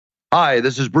Hi,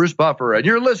 this is Bruce Buffer, and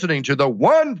you're listening to the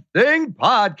One Thing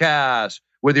Podcast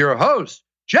with your host,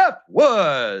 Jeff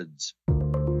Woods.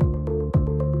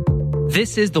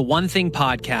 This is the One Thing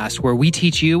Podcast, where we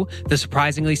teach you the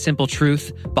surprisingly simple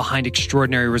truth behind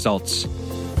extraordinary results.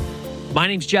 My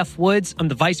name's Jeff Woods. I'm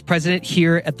the vice president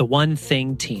here at the One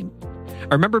Thing team.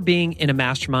 I remember being in a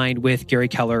mastermind with Gary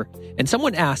Keller, and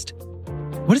someone asked,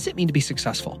 "What does it mean to be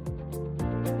successful?"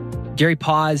 Gary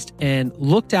paused and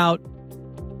looked out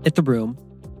at the room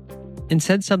and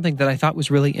said something that I thought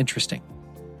was really interesting.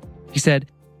 He said,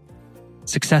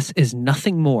 "Success is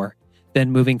nothing more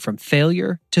than moving from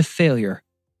failure to failure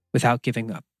without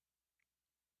giving up."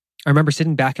 I remember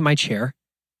sitting back in my chair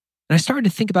and I started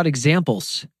to think about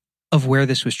examples of where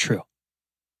this was true.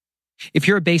 If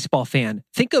you're a baseball fan,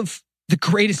 think of the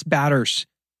greatest batters.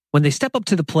 When they step up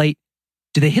to the plate,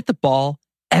 do they hit the ball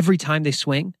every time they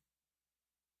swing?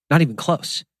 Not even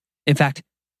close. In fact,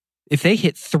 if they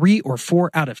hit 3 or 4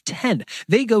 out of 10,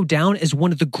 they go down as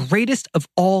one of the greatest of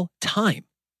all time.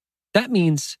 That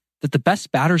means that the best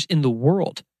batters in the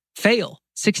world fail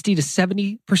 60 to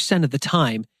 70% of the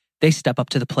time they step up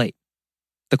to the plate.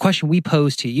 The question we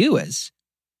pose to you is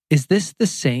this the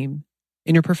same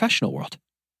in your professional world?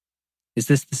 Is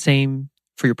this the same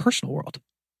for your personal world?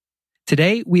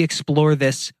 Today, we explore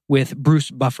this with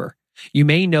Bruce Buffer. You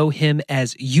may know him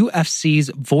as UFC's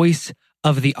voice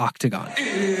of the Octagon.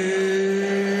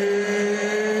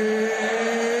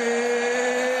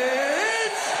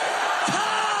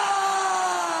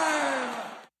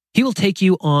 He will take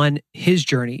you on his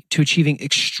journey to achieving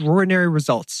extraordinary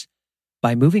results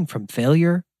by moving from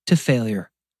failure to failure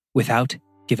without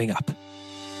giving up.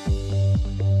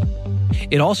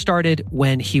 It all started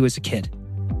when he was a kid.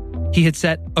 He had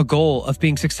set a goal of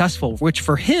being successful, which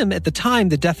for him at the time,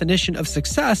 the definition of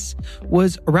success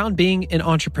was around being an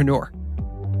entrepreneur.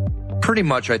 Pretty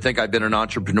much, I think I've been an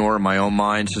entrepreneur in my own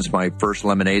mind since my first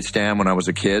lemonade stand when I was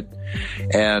a kid.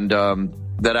 And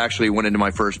that actually went into my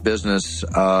first business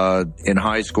in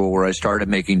high school, where I started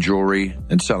making jewelry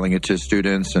and selling it to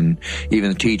students and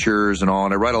even teachers and all.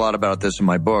 And I write a lot about this in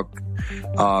my book,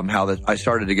 how that I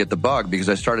started to get the bug, because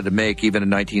I started to make, even in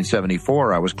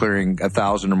 1974, I was clearing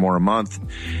 1,000 or more a month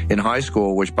in high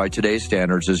school, which by today's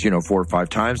standards is, 4 or 5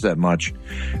 times that much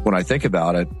when I think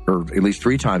about it, or at least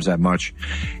 3 times that much.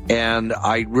 And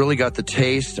I really got the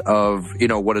taste of,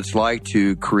 what it's like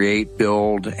to create,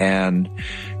 build, and,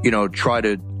 try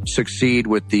to succeed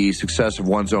with the success of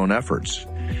one's own efforts.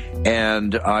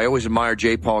 And I always admire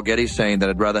J. Paul Getty saying that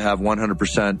I'd rather have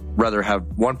 1%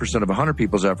 of 100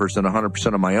 people's efforts than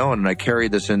 100% of my own. And I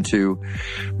carried this into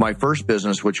my first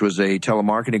business, which was a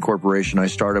telemarketing corporation I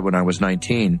started when I was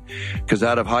 19. Because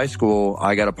out of high school,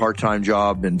 I got a part-time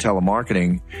job in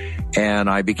telemarketing, and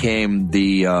I became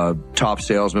the top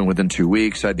salesman within 2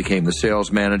 weeks. I became the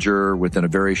sales manager within a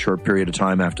very short period of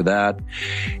time after that.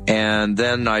 And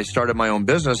then I started my own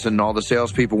business, and all the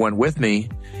salespeople went with me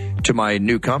to my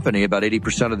new company, about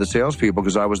 80% of the salespeople,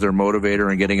 because I was their motivator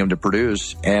and getting them to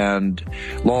produce. And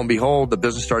lo and behold, the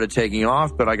business started taking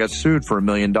off, but I got sued for $1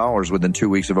 million within 2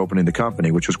 weeks of opening the company,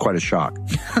 which was quite a shock.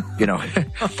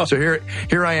 So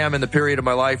here I am in the period of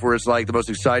my life where it's like the most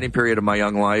exciting period of my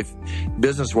young life,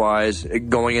 business-wise,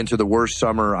 going into the worst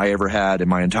summer I ever had in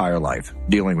my entire life,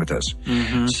 dealing with this.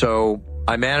 Mm-hmm. So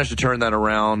I managed to turn that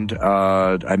around.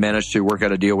 I managed to work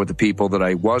out a deal with the people that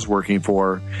I was working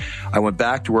for. I went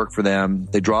back to work for them.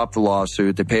 They dropped the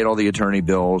lawsuit. They paid all the attorney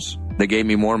bills. They gave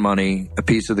me more money, a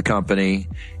piece of the company,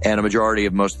 and a majority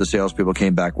of most of the salespeople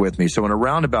came back with me. So in a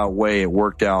roundabout way, it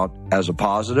worked out as a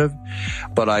positive,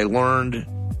 but I learned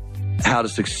how to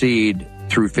succeed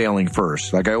through failing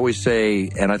first. Like I always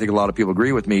say, and I think a lot of people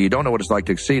agree with me, you don't know what it's like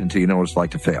to succeed until you know what it's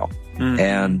like to fail. Mm-hmm.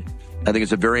 And I think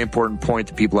it's a very important point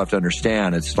that people have to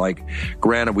understand. It's like,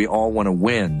 granted, we all want to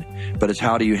win, but it's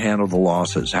how do you handle the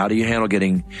losses? How do you handle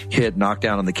getting hit, knocked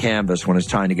down on the canvas when it's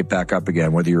time to get back up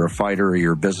again, whether you're a fighter or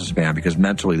you're a businessman, because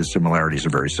mentally the similarities are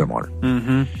very similar.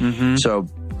 Mm-hmm, mm-hmm. So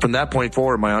from that point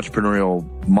forward, my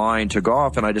entrepreneurial mind took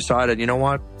off, and I decided, you know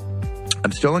what?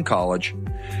 I'm still in college.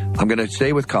 I'm going to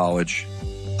stay with college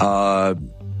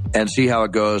and see how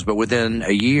it goes. But within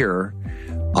a year,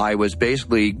 I was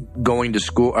basically going to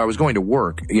school. I was going to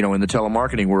work, in the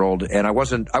telemarketing world. And I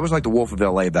was like the Wolf of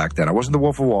LA back then. I wasn't the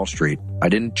Wolf of Wall Street. I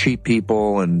didn't cheat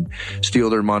people and steal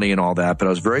their money and all that, but I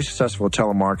was very successful at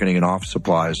telemarketing and office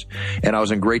supplies. And I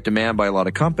was in great demand by a lot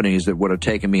of companies that would have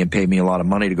taken me and paid me a lot of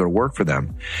money to go to work for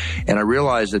them. And I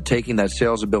realized that taking that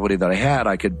sales ability that I had,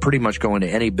 I could pretty much go into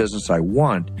any business I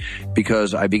want,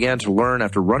 because I began to learn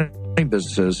after running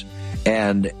businesses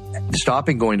And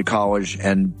stopping going to college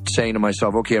and saying to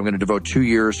myself, okay, I'm going to devote 2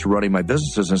 years to running my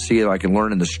businesses and see if I can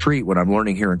learn in the street what I'm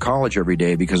learning here in college every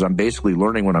day, because I'm basically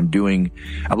learning what I'm doing.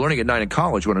 I'm learning at night in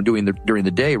college what I'm doing during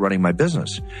the day running my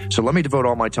business. So let me devote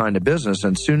all my time to business.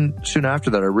 And soon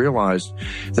after that, I realized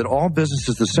that all business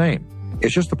is the same.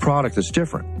 It's just the product that's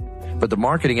different. But the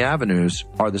marketing avenues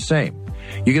are the same.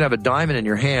 You can have a diamond in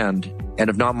your hand, and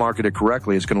if not marketed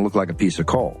correctly, it's going to look like a piece of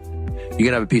coal. You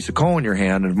can have a piece of coal in your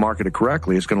hand, and if marketed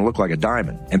correctly, it's going to look like a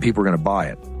diamond, and people are going to buy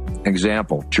it.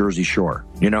 Example, Jersey Shore.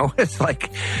 It's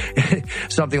like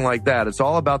something like that. It's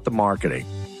all about the marketing.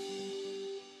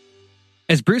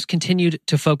 As Bruce continued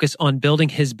to focus on building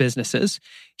his businesses,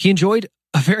 he enjoyed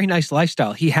a very nice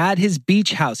lifestyle. He had his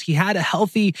beach house. He had a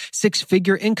healthy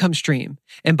 6-figure income stream.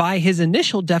 And by his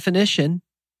initial definition,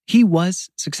 he was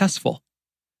successful.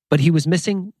 But he was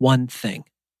missing one thing.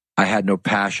 I had no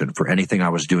passion for anything I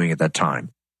was doing at that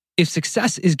time. If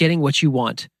success is getting what you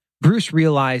want, Bruce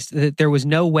realized that there was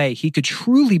no way he could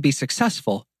truly be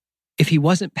successful if he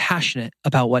wasn't passionate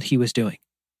about what he was doing.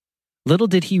 Little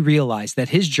did he realize that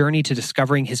his journey to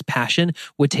discovering his passion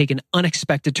would take an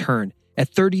unexpected turn at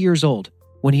 30 years old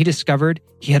when he discovered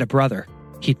he had a brother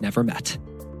he'd never met.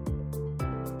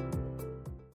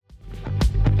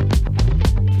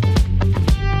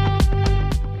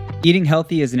 Eating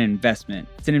healthy is an investment.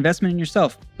 It's an investment in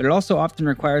yourself, but it also often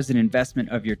requires an investment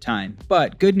of your time.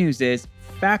 But good news is,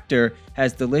 Factor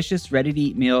has delicious,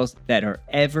 ready-to-eat meals that are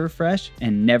ever fresh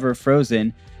and never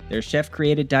frozen. They're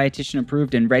chef-created,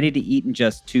 dietitian-approved, and ready to eat in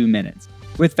just 2 minutes.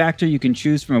 With Factor, you can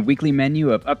choose from a weekly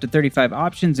menu of up to 35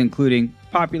 options, including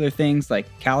popular things like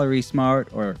Calorie Smart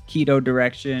or Keto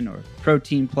Direction or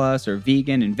Protein Plus or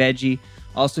Vegan and Veggie.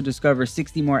 Also discover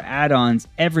 60 more add-ons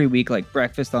every week, like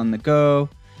breakfast on the go,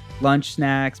 lunch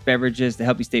snacks, beverages to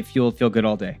help you stay fueled, feel good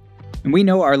all day. And we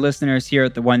know our listeners here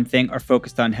at The One Thing are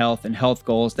focused on health and health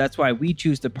goals. That's why we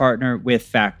choose to partner with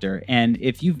Factor. And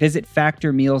if you visit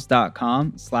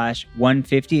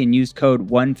factormeals.com/150 and use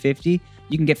code 150,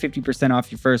 you can get 50%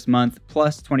 off your first month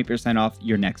plus 20% off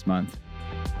your next month.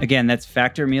 Again, that's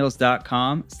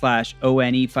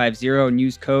factormeals.com/ONE50 and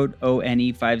use code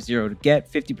ONE50 to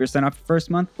get 50% off your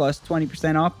first month plus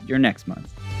 20% off your next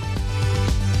month.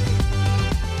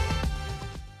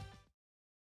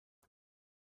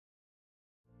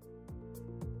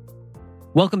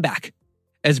 Welcome back.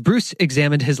 As Bruce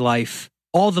examined his life,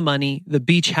 all the money, the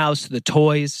beach house, the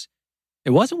toys, it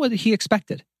wasn't what he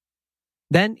expected.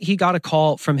 Then he got a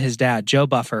call from his dad, Joe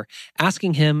Buffer,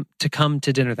 asking him to come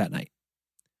to dinner that night.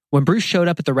 When Bruce showed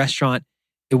up at the restaurant,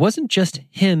 it wasn't just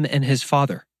him and his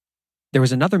father. There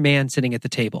was another man sitting at the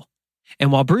table.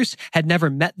 And while Bruce had never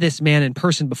met this man in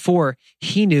person before,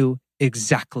 he knew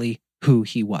exactly who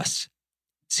he was.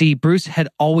 See, Bruce had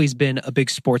always been a big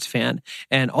sports fan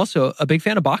and also a big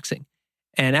fan of boxing.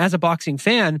 And as a boxing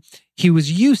fan, he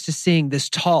was used to seeing this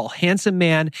tall, handsome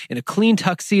man in a clean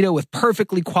tuxedo with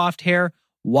perfectly coiffed hair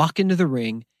walk into the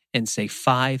ring and say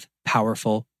 5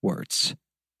 powerful words.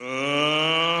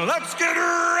 Let's get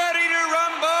ready to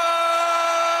rumble!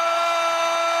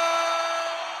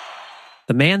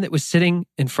 The man that was sitting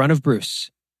in front of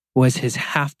Bruce was his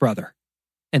half-brother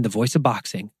and the voice of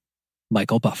boxing,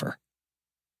 Michael Buffer.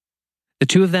 The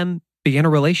two of them began a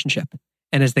relationship,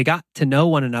 and as they got to know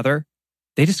one another,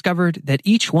 they discovered that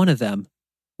each one of them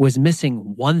was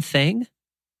missing one thing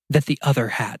that the other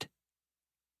had.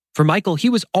 For Michael, he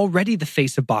was already the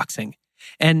face of boxing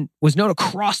and was known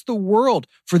across the world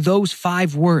for those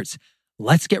 5 words,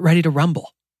 "Let's get ready to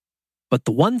rumble." But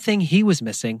the one thing he was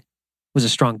missing was a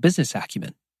strong business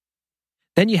acumen.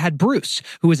 Then you had Bruce,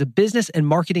 who was a business and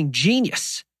marketing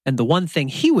genius, and the one thing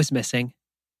he was missing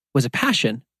was a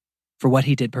passion for what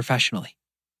he did professionally.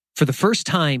 For the first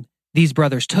time, these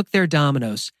brothers took their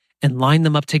dominoes and lined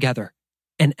them up together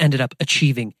and ended up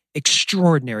achieving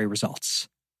extraordinary results.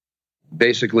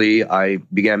 Basically, I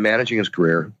began managing his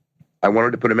career. I wanted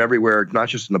to put him everywhere, not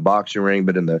just in the boxing ring,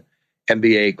 but in the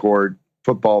NBA court,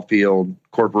 football field,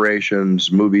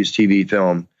 corporations, movies, TV,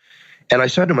 film. And I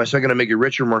said to him, I'm going to make you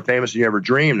richer, more famous than you ever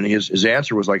dreamed. And his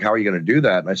answer was like, how are you going to do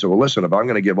that? And I said, well, listen, if I'm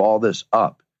going to give all this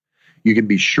up, you can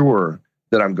be sure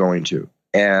that I'm going to.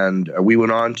 And we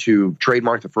went on to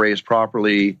trademark the phrase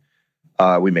properly.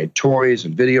 We made toys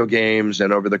and video games.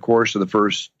 And over the course of the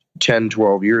first 10,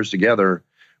 12 years together,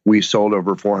 we sold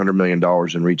over $400 million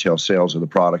in retail sales of the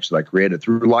products that I created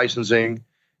through licensing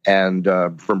and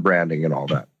from branding and all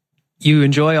that. You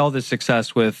enjoy all this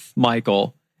success with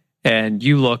Michael, and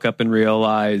you look up and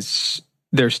realize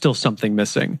there's still something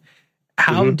missing.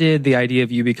 How did the idea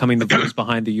of you becoming the voice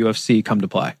behind the UFC come to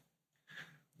play?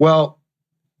 Well,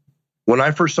 when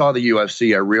I first saw the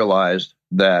UFC, I realized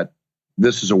that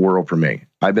this is a world for me.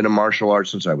 I've been in martial arts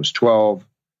since I was 12.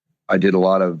 I did a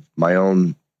lot of my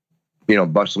own,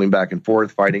 bustling back and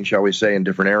forth, fighting, shall we say, in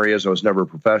different areas. I was never a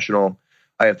professional.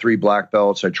 I have 3 black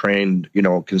belts. I trained,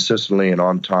 consistently and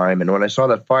on time. And when I saw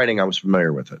that fighting, I was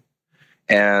familiar with it.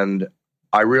 And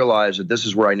I realized that this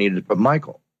is where I needed to put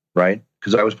Michael, right?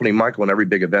 Because I was putting Michael in every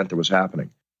big event that was happening.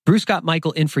 Bruce got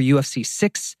Michael in for UFC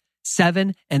 6,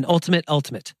 7, and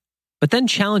Ultimate. But then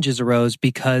challenges arose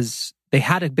because they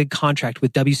had a big contract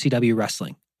with WCW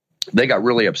Wrestling. They got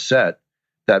really upset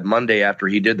that Monday after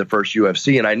he did the first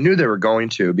UFC, and I knew they were going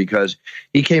to, because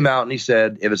he came out and he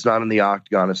said, if it's not in the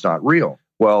Octagon, it's not real.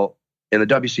 Well, in the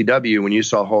WCW, when you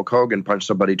saw Hulk Hogan punch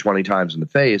somebody 20 times in the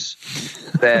face,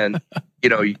 then,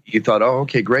 you thought, oh,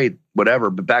 okay, great, whatever.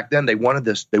 But back then they wanted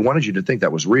you to think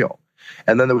that was real.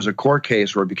 And then there was a court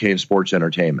case where it became sports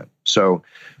entertainment. So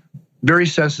very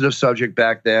sensitive subject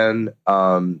back then.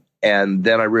 And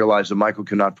then I realized that Michael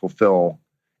could not fulfill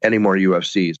any more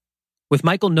UFCs. With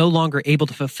Michael no longer able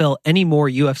to fulfill any more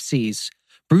UFCs,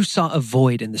 Bruce saw a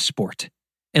void in the sport.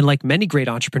 And like many great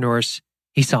entrepreneurs,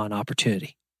 he saw an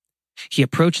opportunity. He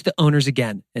approached the owners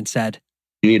again and said,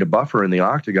 you need a buffer in the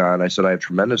Octagon. I said, I have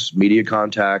tremendous media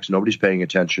contacts. Nobody's paying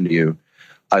attention to you.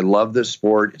 I love this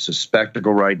sport. It's a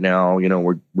spectacle right now.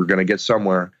 We're going to get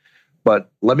somewhere.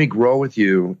 But let me grow with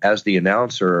you as the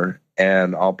announcer,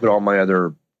 and I'll put all my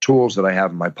other tools that I have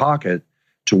in my pocket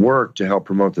to work to help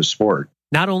promote the sport.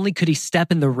 Not only could he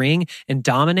step in the ring and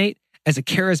dominate as a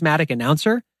charismatic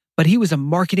announcer, but he was a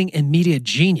marketing and media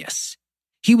genius.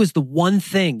 He was the one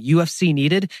thing UFC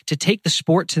needed to take the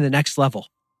sport to the next level.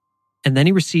 And then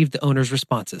he received the owner's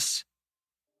responses.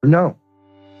 No.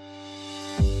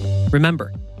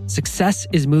 Remember, success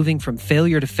is moving from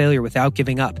failure to failure without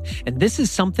giving up. And this is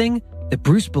something that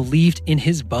Bruce believed in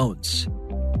his bones.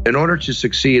 In order to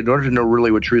succeed, in order to know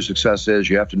really what true success is,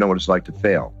 you have to know what it's like to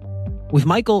fail. With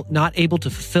Michael not able to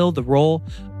fulfill the role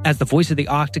as the voice of the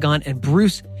Octagon and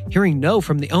Bruce hearing no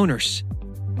from the owners,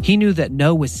 he knew that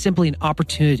no was simply an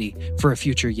opportunity for a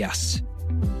future yes.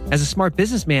 As a smart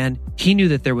businessman, he knew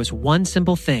that there was one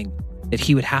simple thing that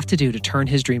he would have to do to turn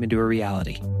his dream into a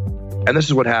reality. And this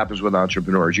is what happens with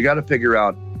entrepreneurs. You got to figure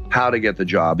out how to get the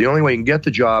job. The only way you can get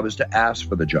the job is to ask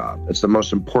for the job. That's the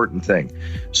most important thing.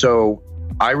 So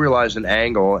I realized an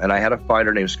angle, and I had a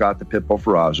fighter named Scott the Pitbull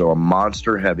Ferrazzo, a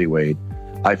monster heavyweight.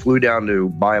 I flew down to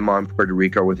Bayamon, Puerto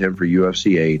Rico with him for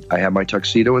UFC 8. I had my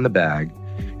tuxedo in the bag,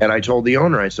 and I told the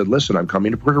owner, I said, listen, I'm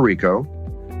coming to Puerto Rico.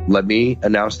 Let me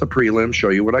announce the prelim, show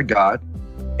you what I got,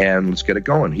 and let's get it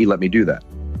going. He let me do that.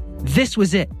 This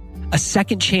was it. A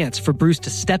second chance for Bruce to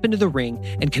step into the ring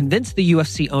and convince the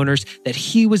UFC owners that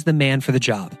he was the man for the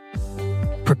job.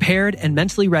 Prepared and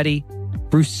mentally ready,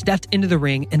 Bruce stepped into the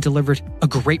ring and delivered a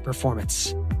great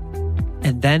performance.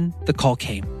 And then the call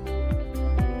came.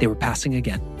 They were passing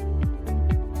again.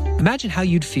 Imagine how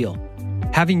you'd feel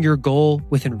having your goal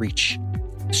within reach.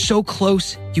 So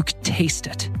close, you could taste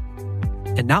it.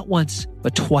 And not once,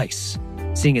 but twice,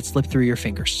 seeing it slip through your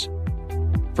fingers.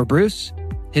 For Bruce,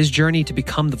 his journey to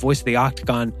become the voice of the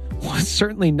Octagon was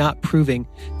certainly not proving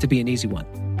to be an easy one.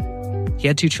 He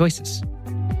had 2 choices: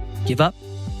 give up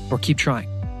or keep trying.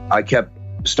 I kept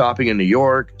stopping in New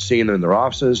York, seeing them in their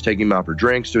offices, taking them out for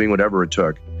drinks, doing whatever it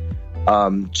took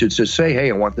to say, hey,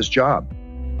 I want this job.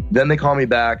 Then they called me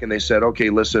back and they said, okay,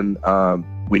 listen,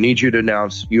 we need you to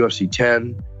announce UFC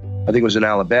 10. I think it was in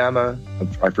Alabama.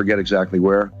 I forget exactly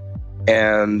where.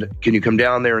 And can you come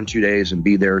down there in 2 days and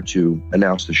be there to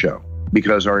announce the show?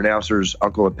 Because our announcer's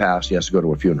uncle had passed, he has to go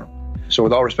to a funeral. So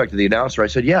with all respect to the announcer, I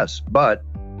said yes. But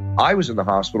I was in the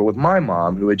hospital with my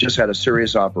mom, who had just had a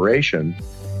serious operation,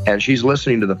 and she's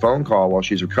listening to the phone call while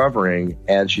she's recovering.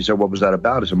 And she said, what was that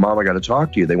about? I said, Mom, I got to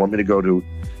talk to you. They want me to go to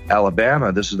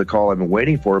Alabama. This is the call I've been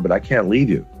waiting for, but I can't leave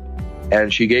you.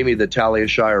 And she gave me the Talia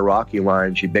Shire Rocky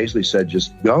line. She basically said,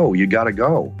 just go. You got to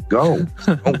go. Go.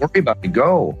 Don't worry about it.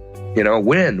 Go.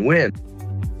 Win.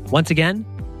 Once again,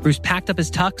 Bruce packed up his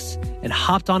tux and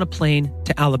hopped on a plane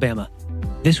to Alabama.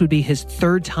 This would be his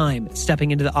 3rd time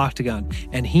stepping into the Octagon,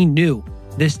 and he knew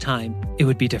this time it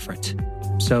would be different.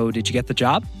 So did you get the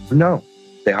job? No,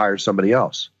 they hired somebody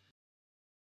else.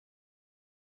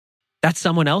 That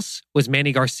someone else was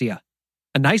Manny Garcia,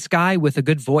 a nice guy with a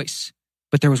good voice.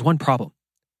 But there was one problem.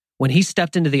 When he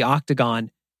stepped into the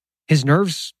Octagon, his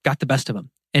nerves got the best of him,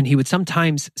 and he would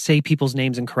sometimes say people's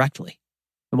names incorrectly.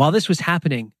 And while this was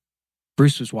happening,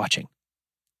 Bruce was watching,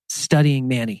 studying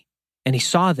Manny, and he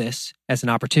saw this as an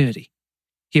opportunity.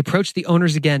 He approached the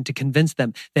owners again to convince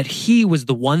them that he was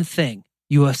the one thing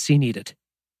UFC needed.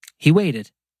 He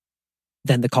waited.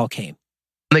 Then the call came.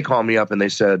 They called me up and they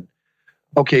said,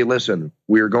 okay, listen,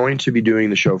 we're going to be doing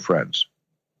the show Friends,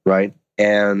 right?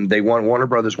 and Warner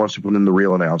Brothers wants to put in the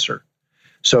real announcer.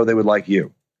 So they would like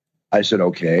you. I said,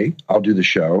 okay, I'll do the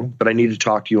show, but I need to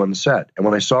talk to you on the set. And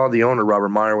when I saw the owner, Robert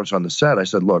Meyer, was on the set, I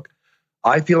said, look,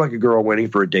 I feel like a girl waiting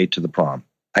for a date to the prom.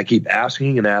 I keep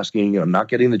asking and asking. I'm not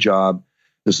getting the job.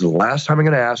 This is the last time I'm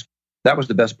going to ask. That was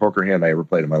the best poker hand I ever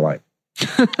played in my life.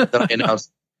 I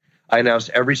announced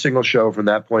every single show from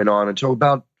that point on until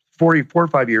about 4 or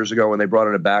 5 years ago when they brought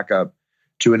in a backup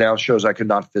to announce shows I could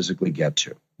not physically get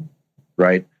to,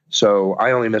 right? So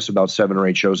I only miss about 7 or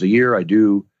 8 shows a year. I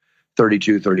do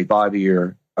 32, 35 a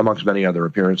year, amongst many other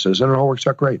appearances, and it all works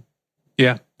out great.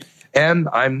 Yeah. And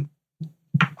I'm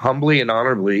humbly and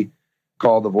honorably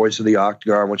called the voice of the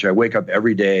Octagon, which I wake up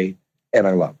every day and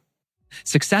I love.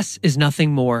 Success is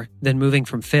nothing more than moving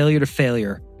from failure to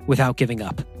failure without giving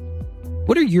up.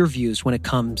 What are your views when it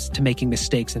comes to making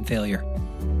mistakes and failure?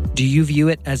 Do you view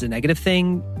it as a negative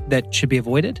thing that should be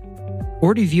avoided?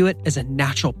 Or do you view it as a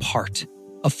natural part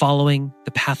of following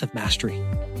the path of mastery?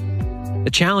 The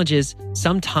challenge is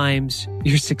sometimes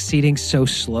you're succeeding so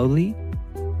slowly,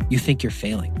 you think you're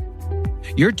failing.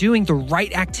 You're doing the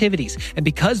right activities, and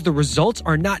because the results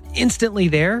are not instantly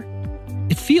there,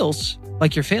 it feels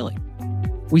like you're failing.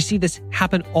 We see this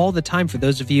happen all the time for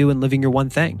those of you in Living Your One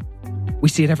Thing. We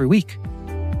see it every week.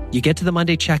 You get to the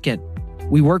Monday check-in.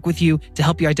 We work with you to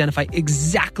help you identify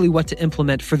exactly what to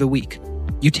implement for the week.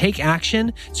 You take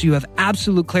action so you have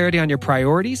absolute clarity on your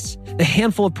priorities, the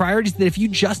handful of priorities that if you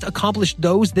just accomplished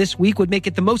those this week would make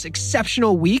it the most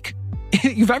exceptional week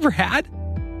you've ever had.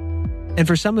 And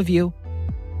for some of you,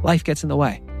 life gets in the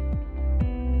way.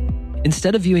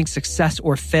 Instead of viewing success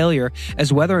or failure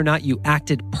as whether or not you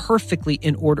acted perfectly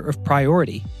in order of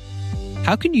priority,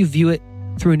 how can you view it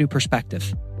through a new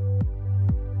perspective?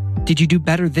 Did you do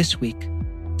better this week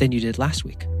than you did last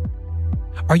week?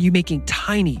 Are you making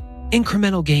tiny,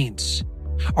 incremental gains?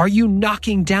 Are you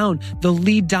knocking down the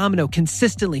lead domino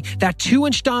consistently? That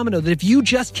 2-inch domino that if you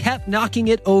just kept knocking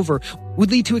it over would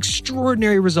lead to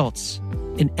extraordinary results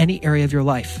in any area of your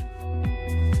life.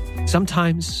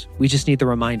 Sometimes we just need the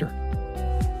reminder.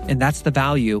 And that's the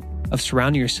value of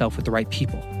surrounding yourself with the right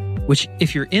people, which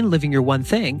if you're in Living Your One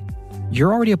Thing,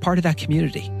 you're already a part of that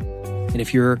community. And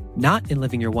if you're not in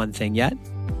Living Your One Thing yet,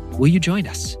 will you join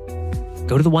us?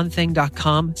 Go to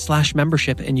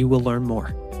theonething.com/membership and you will learn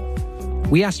more.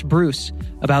 We asked Bruce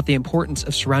about the importance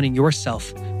of surrounding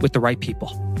yourself with the right people.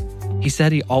 He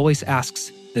said he always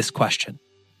asks this question.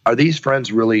 Are these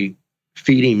friends really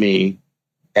feeding me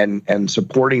and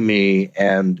supporting me?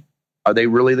 And are they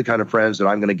really the kind of friends that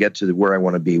I'm going to get to where I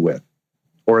want to be with?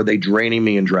 Or are they draining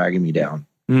me and dragging me down?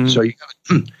 So you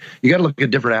got to look at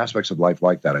different aspects of life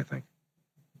like that, I think.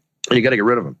 And you got to get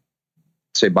rid of them.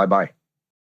 Say bye-bye.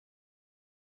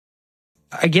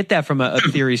 I get that from a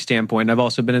theory standpoint. I've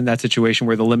also been in that situation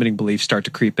where the limiting beliefs start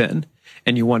to creep in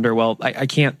and you wonder, well, I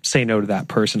can't say no to that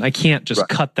person. I can't just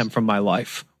cut them from my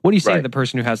life. What do you say to the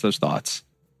person who has those thoughts?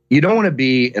 You don't want to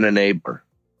be an enabler,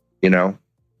 you know,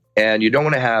 and you don't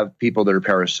want to have people that are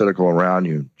parasitical around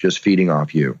you just feeding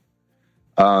off you.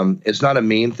 It's not a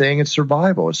mean thing. It's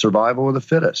survival. It's survival of the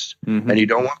fittest. And you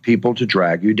don't want people to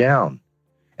drag you down.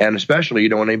 And especially you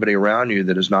don't want anybody around you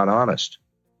that is not honest.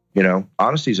 You know,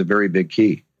 honesty is a very big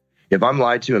key. If I'm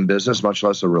lied to in business, much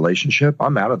less a relationship,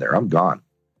 I'm out of there. I'm gone.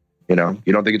 You know,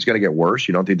 you don't think it's going to get worse.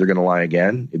 You don't think they're going to lie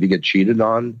again. If you get cheated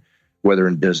on, whether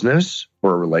in business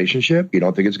or a relationship, you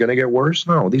don't think it's going to get worse.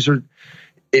 No,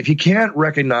 if you can't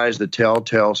recognize the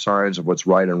telltale signs of what's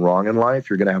right and wrong in life,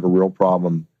 you're going to have a real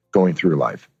problem going through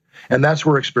life. And that's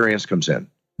where experience comes in.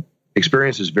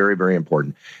 Experience is very, very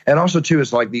important. And also, too,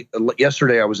 it's like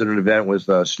yesterday I was at an event with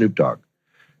Snoop Dogg,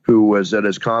 who was at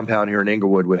his compound here in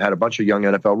Inglewood, had a bunch of young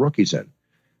NFL rookies in.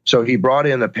 So he brought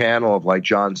in a panel of like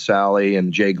John Sally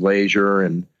and Jay Glazer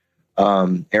and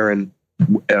Aaron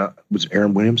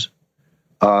Williams,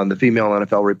 the female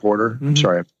NFL reporter. I'm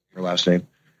sorry, I forgot her last name.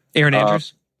 Aaron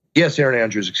Andrews? Yes, Aaron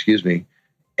Andrews, excuse me.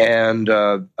 And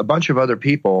a bunch of other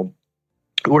people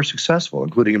who were successful,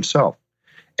 including himself.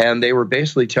 And they were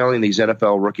basically telling these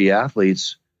NFL rookie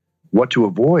athletes what to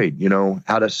avoid, you know,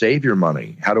 how to save your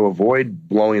money, how to avoid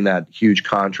blowing that huge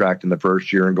contract in the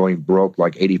first year and going broke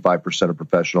like 85% of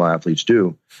professional athletes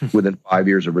do within 5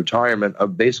 years of retirement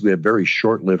of basically a very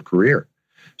short-lived career.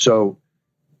 So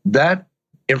that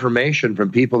information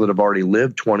from people that have already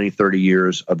lived 20, 30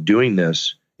 years of doing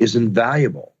this is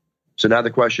invaluable. So now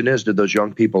the question is, did those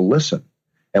young people listen?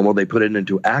 And will they put it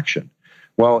into action?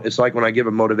 Well, it's like when I give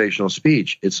a motivational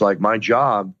speech, it's like my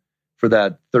job for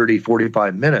that 30,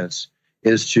 45 minutes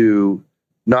is to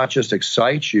not just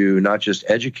excite you, not just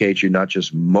educate you, not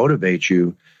just motivate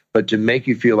you, but to make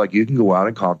you feel like you can go out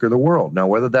and conquer the world. Now,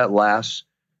 whether that lasts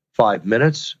 5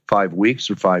 minutes, 5 weeks,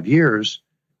 or 5 years.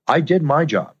 I did my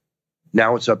job.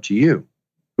 Now it's up to you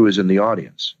who is in the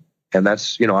audience. And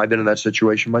that's, I've been in that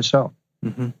situation myself.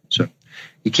 Mm-hmm. So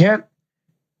you can't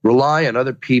rely on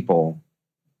other people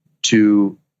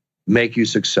to make you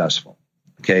successful.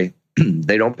 Okay.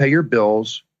 They don't pay your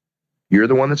bills. You're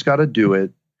the one that's got to do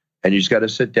it. And you just got to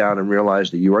sit down and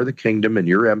realize that you are the kingdom and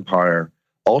your empire.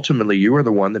 Ultimately, you are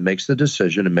the one that makes the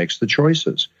decision and makes the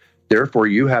choices. Therefore,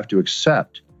 you have to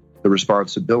accept the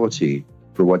responsibility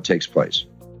for what takes place.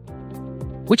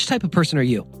 Which type of person are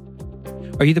you?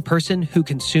 Are you the person who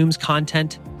consumes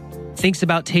content, thinks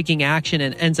about taking action,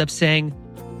 and ends up saying,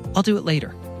 I'll do it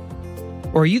later?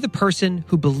 Or are you the person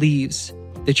who believes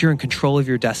that you're in control of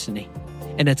your destiny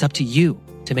and it's up to you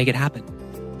to make it happen?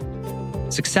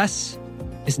 Success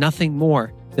is nothing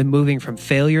more than moving from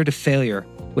failure to failure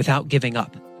without giving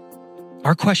up.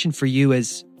 Our question for you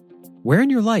is, where in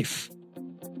your life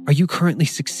are you currently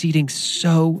succeeding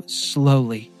so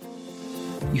slowly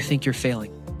you think you're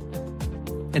failing?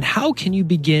 And how can you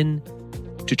begin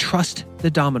to trust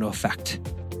the domino effect?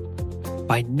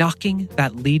 By knocking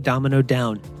that lead domino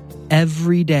down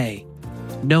every day,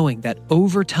 knowing that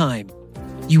over time,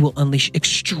 you will unleash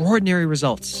extraordinary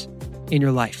results in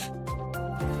your life.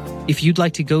 If you'd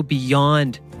like to go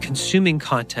beyond consuming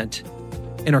content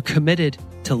and are committed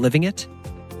to living it,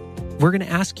 we're going to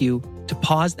ask you to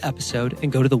pause the episode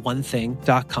and go to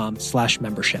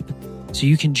theonething.com/membership so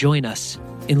you can join us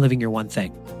in living your one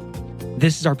thing.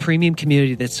 This is our premium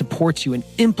community that supports you in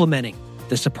implementing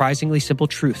the surprisingly simple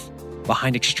truth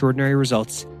behind extraordinary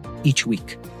results each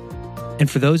week. And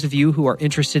for those of you who are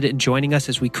interested in joining us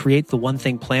as we create the One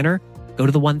Thing Planner, go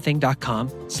to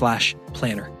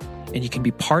theonething.com/planner. And you can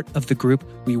be part of the group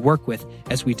we work with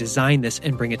as we design this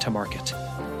and bring it to market.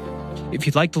 If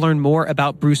you'd like to learn more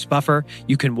about Bruce Buffer,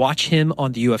 you can watch him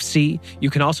on the UFC. You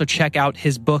can also check out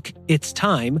his book, It's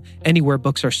Time, anywhere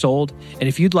books are sold. And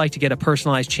if you'd like to get a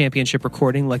personalized championship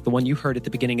recording like the one you heard at the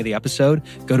beginning of the episode,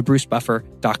 go to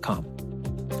brucebuffer.com.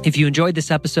 If you enjoyed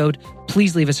this episode,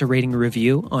 please leave us a rating and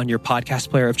review on your podcast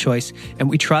player of choice. And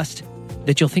we trust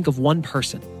that you'll think of one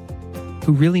person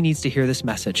who really needs to hear this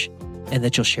message and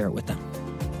that you'll share it with them.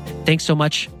 Thanks so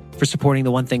much for supporting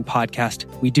the One Thing podcast.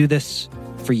 We do this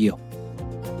for you.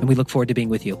 And we look forward to being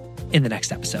with you in the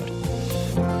next episode.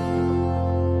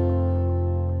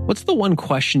 What's the one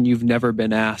question you've never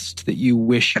been asked that you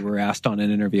wish you were asked on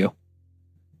an interview?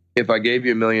 If I gave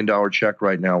you $1 million check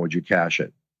right now, would you cash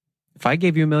it? If I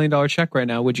gave you $1 million check right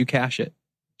now, would you cash it?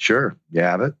 Sure. You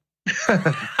have it.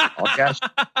 I'll cash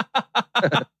it.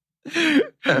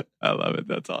 I love it.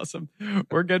 That's awesome.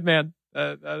 We're good, man.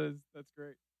 That's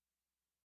great.